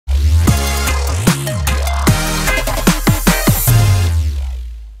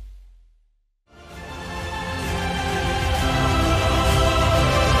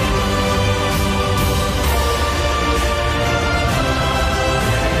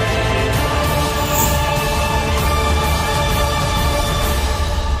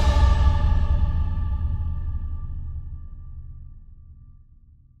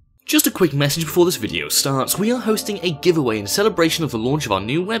Just a quick message before this video starts, we are hosting a giveaway in celebration of the launch of our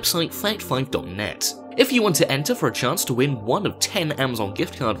new website, fact5.net. If you want to enter for a chance to win one of 10 Amazon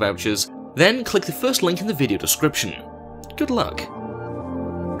gift card vouchers, then click the first link in the video description. Good luck.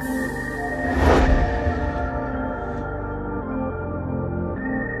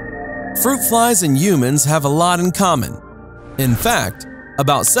 Fruit flies and humans have a lot in common. In fact,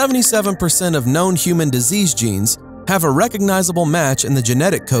 about 77% of known human disease genes have a recognizable match in the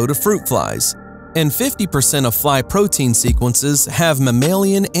genetic code of fruit flies, and 50% of fly protein sequences have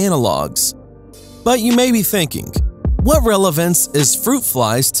mammalian analogs. But you may be thinking, what relevance is fruit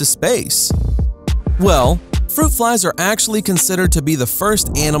flies to space? Well, fruit flies are actually considered to be the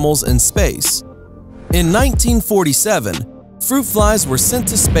first animals in space. In 1947, fruit flies were sent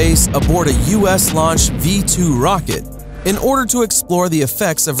to space aboard a US-launched V-2 rocket in order to explore the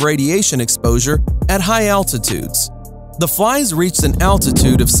effects of radiation exposure at high altitudes. The flies reached an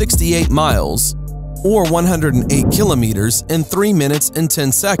altitude of 68 miles, or 108 kilometers, in 3 minutes and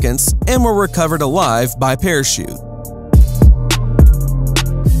 10 seconds and were recovered alive by parachute.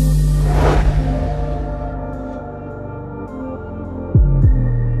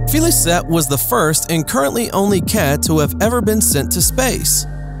 Felicette was the first and currently only cat to have ever been sent to space.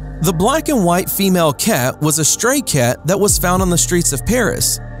 The black and white female cat was a stray cat that was found on the streets of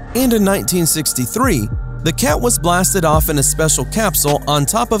Paris, and in 1963, the cat was blasted off in a special capsule on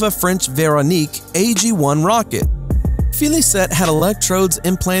top of a French Veronique AG-1 rocket. Felicette had electrodes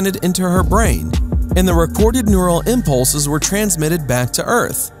implanted into her brain, and the recorded neural impulses were transmitted back to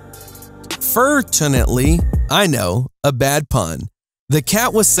Earth. Fortunately, I know, a bad pun, the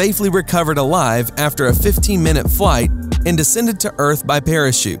cat was safely recovered alive after a 15-minute flight and descended to Earth by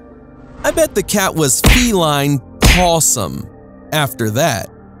parachute. I bet the cat was feline pawsome after that.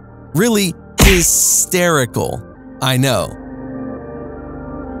 Really hysterical, I know.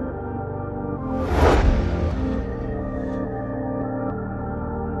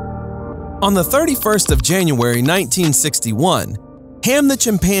 On the 31st of January 1961, Ham the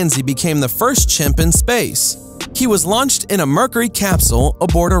chimpanzee became the first chimp in space. He was launched in a Mercury capsule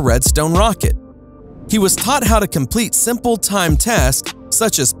aboard a Redstone rocket. He was taught how to complete simple timed tasks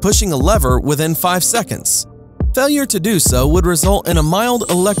such as pushing a lever within 5 seconds. Failure to do so would result in a mild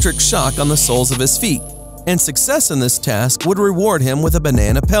electric shock on the soles of his feet, and success in this task would reward him with a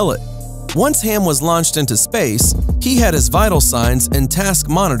banana pellet. Once Ham was launched into space, he had his vital signs and task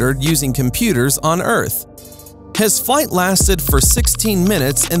monitored using computers on Earth. His flight lasted for 16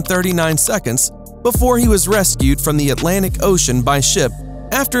 minutes and 39 seconds before he was rescued from the Atlantic Ocean by ship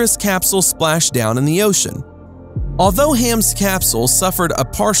after his capsule splashed down in the ocean. Although Ham's capsule suffered a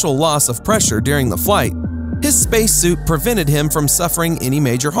partial loss of pressure during the flight, his spacesuit prevented him from suffering any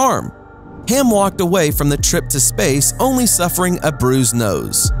major harm. Ham walked away from the trip to space only suffering a bruised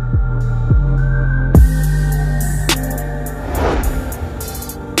nose.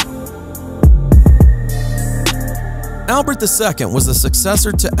 Albert II was the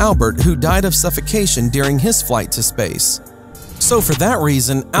successor to Albert, who died of suffocation during his flight to space. So for that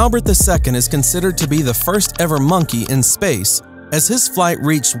reason, Albert II is considered to be the first ever monkey in space, as his flight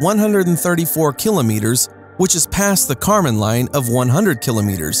reached 134 kilometers, which is past the Kármán line of 100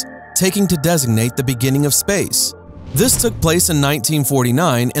 kilometers, taking to designate the beginning of space. This took place in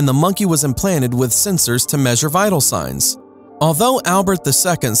 1949, and the monkey was implanted with sensors to measure vital signs. Although Albert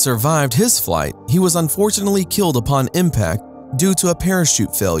II survived his flight, he was unfortunately killed upon impact due to a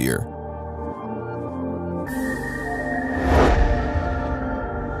parachute failure.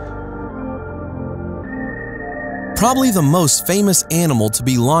 Probably the most famous animal to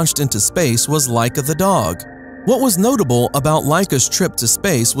be launched into space was Laika the dog. What was notable about Laika's trip to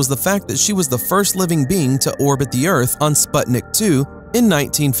space was the fact that she was the first living being to orbit the Earth on Sputnik 2 in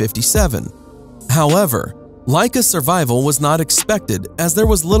 1957. However, Laika's survival was not expected, as there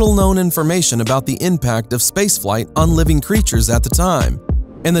was little known information about the impact of spaceflight on living creatures at the time,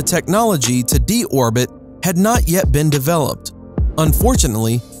 and the technology to deorbit had not yet been developed.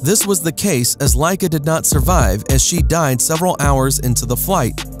 Unfortunately, this was the case as Laika did not survive, as she died several hours into the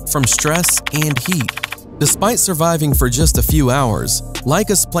flight from stress and heat. Despite surviving for just a few hours,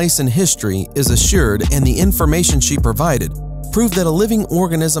 Laika's place in history is assured, and the information she provided proved that a living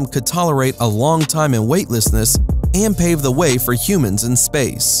organism could tolerate a long time in weightlessness and pave the way for humans in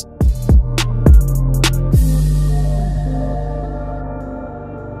space.